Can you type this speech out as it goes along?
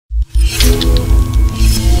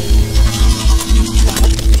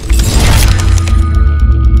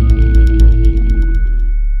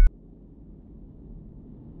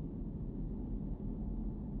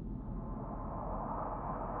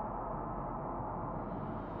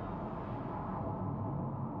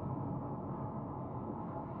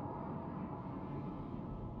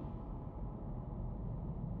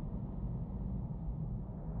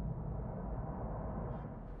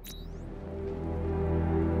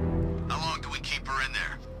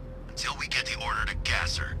until we get the order to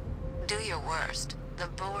gas her. Do your worst. The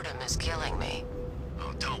boredom is killing me.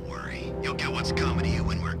 Oh, don't worry. You'll get what's coming to you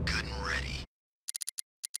when we're good and ready.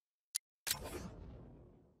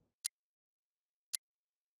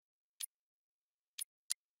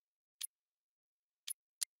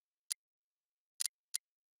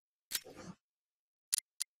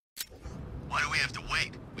 Why do we have to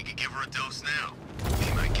wait? We could give her a dose now.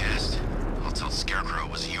 Be my guest. I'll tell Scarecrow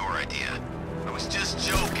it was your idea. I was just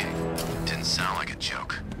joking. Didn't sound like a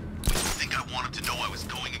joke. You think I wanted to know I was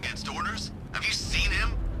going against orders? Have you seen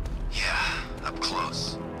him? Yeah, up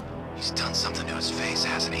close. He's done something to his face,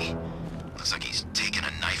 hasn't he? Looks like he's taken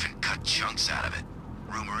a knife and cut chunks out of it.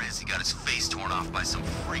 Rumor is he got his face torn off by some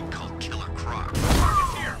freak called Killer Croc.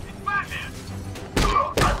 Target here! It's Batman!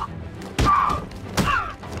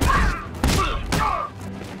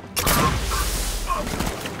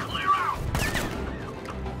 Clear out!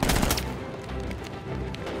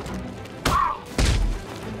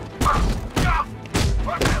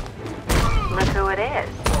 Look who it is.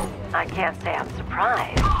 I can't say I'm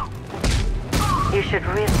surprised. You should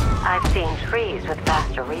really... I've seen trees with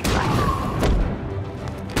faster reflexes.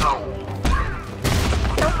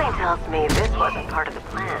 Something tells me this wasn't part of the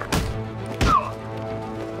plan.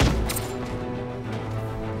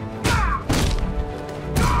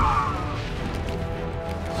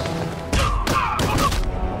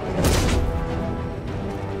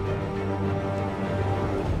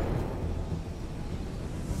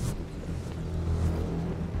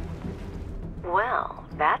 Well,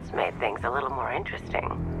 that's made things a little more interesting.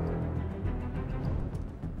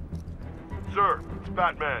 Sir, it's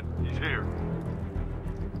Batman. He's here.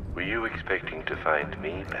 Were you expecting to find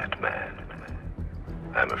me, Batman?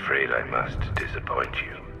 I'm afraid I must disappoint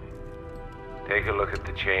you. Take a look at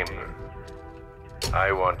the chamber.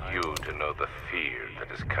 I want you to know the fear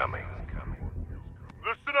that is coming.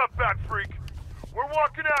 Listen up, Bat Freak. We're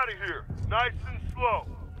walking out of here, nice and slow.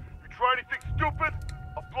 If you try anything stupid,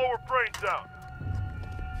 I'll blow her brains out.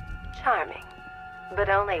 Charming. But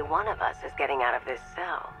only one of us is getting out of this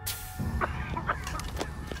cell.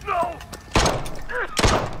 No!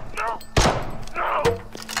 No! No!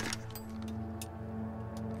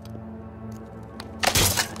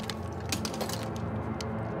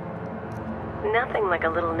 Nothing like a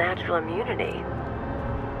little natural immunity.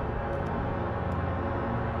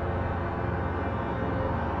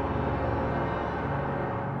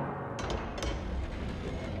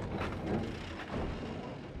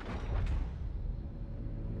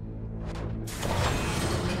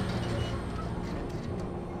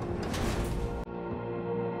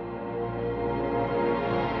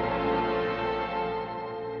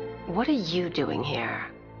 What are you doing here?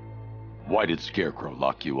 Why did Scarecrow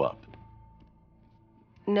lock you up?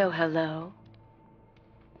 No hello?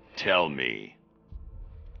 Tell me.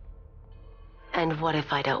 And what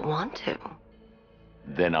if I don't want to?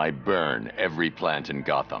 Then I burn every plant in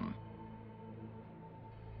Gotham.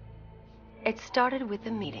 It started with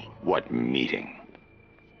a meeting. What meeting?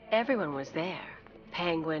 Everyone was there.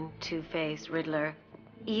 Penguin, Two-Face, Riddler,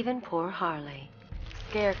 even poor Harley.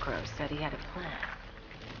 Scarecrow said he had a plan.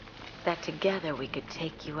 That together we could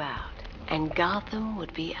take you out, and Gotham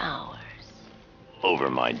would be ours. Over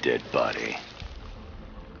my dead body.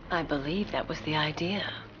 I believe that was the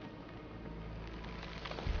idea.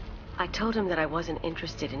 I told him that I wasn't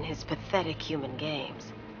interested in his pathetic human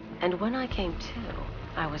games. And when I came to,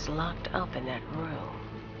 I was locked up in that room.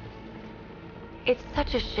 It's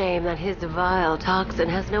such a shame that his vile toxin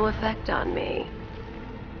has no effect on me.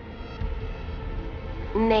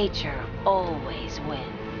 Nature always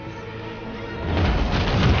wins.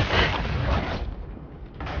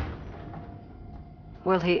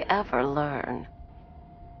 Will he ever learn?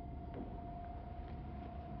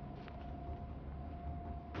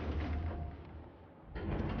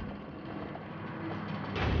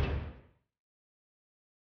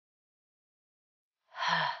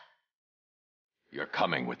 You're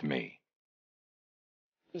coming with me.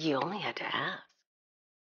 You only had to ask.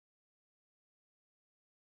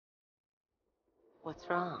 What's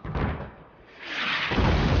wrong?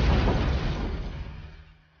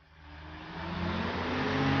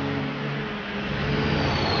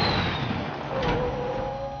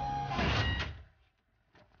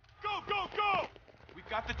 Go! We've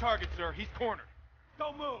got the target, sir. He's cornered.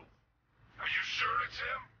 Don't move. Are you sure it's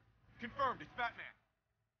him? Confirmed. It's Batman.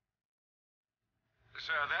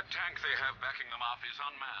 Sir, that tank they have backing them up is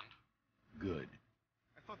unmanned. Good.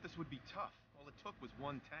 I thought this would be tough. All it took was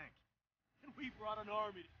one tank. And we brought an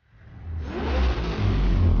army.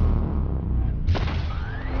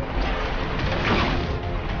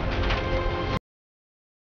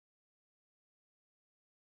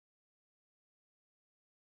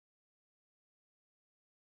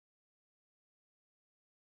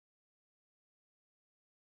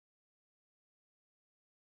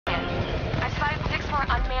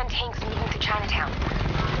 tanks moving to Chinatown.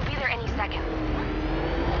 We'll be there any second.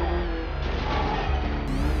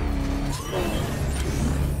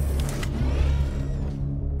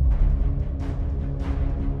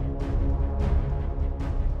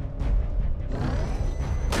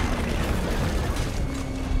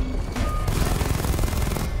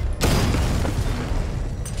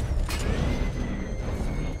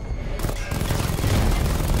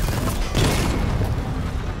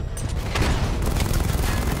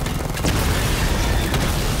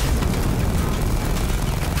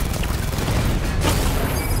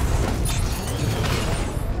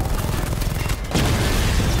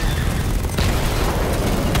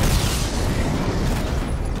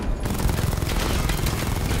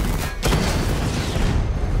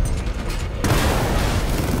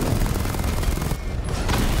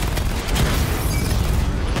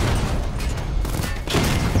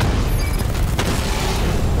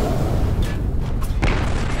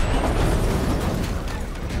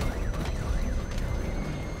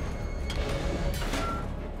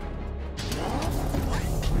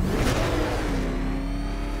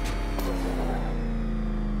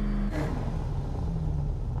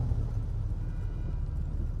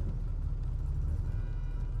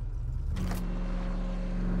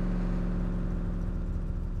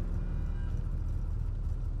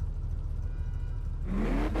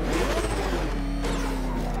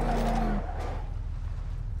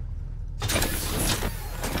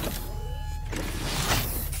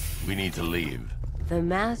 We need to leave. The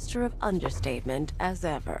master of understatement as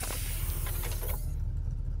ever.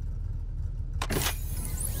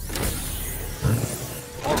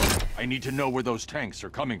 I need to know where those tanks are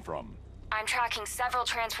coming from. I'm tracking several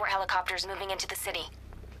transport helicopters moving into the city.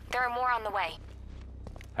 There are more on the way.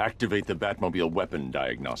 Activate the Batmobile weapon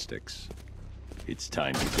diagnostics. It's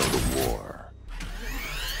time to go to war.